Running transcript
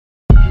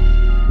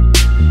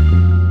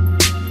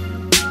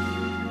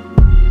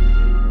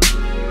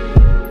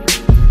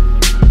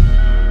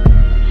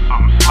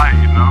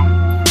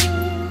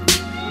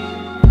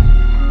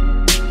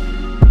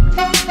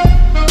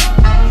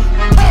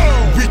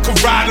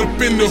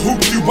up in the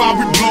hoopty while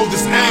we blow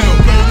this L.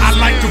 I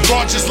like the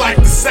raw just like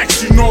the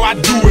sex, you know I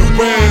do it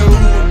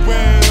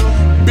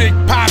well. Big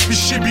Poppy,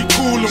 she be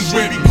coolin'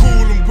 with me.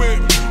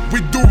 We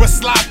do it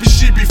sloppy,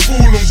 she be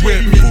foolin'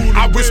 with me.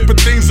 I whisper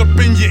things up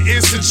in your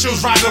ears and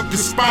chills right up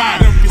your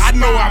spine. I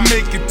know I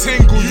make it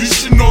tingle, you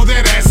should know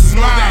that ass is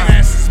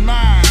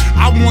mine.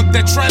 I want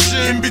that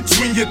treasure in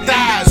between your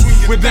thighs.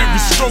 With every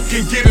stroke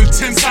and get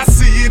intense, I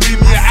see it in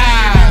your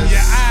eyes.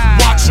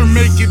 Watch her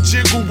make it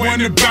jiggle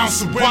when it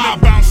bounce and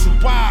wobble.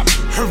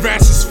 Her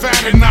ass is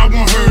fat and I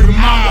want her to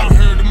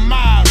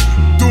mob.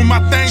 Do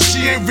my thing,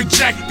 she ain't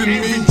rejecting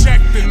me.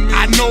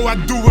 I know I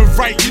do it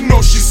right, you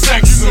know she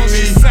sexing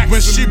me.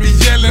 When she be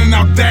yelling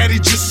out daddy,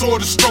 just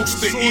sorta strokes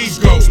the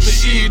ego.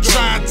 She ain't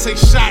trying to take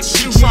shots,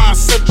 she trying to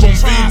sip on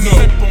vino.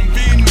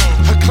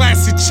 Her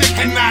classy chick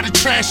and not a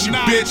trashy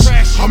bitch.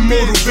 A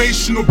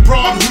motivational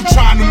broad who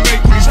trying to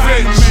make me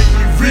rich.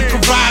 We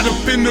can ride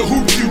up in the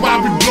hoopty while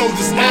we blow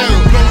this L.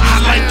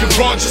 I like it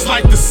raw just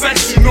like the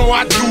sex, you know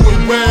I do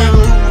it well.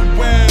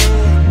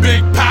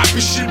 Big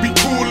Poppy, she be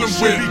coolin'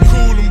 with me.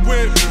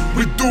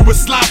 We do it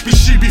sloppy,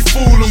 she be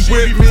foolin'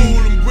 with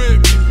me.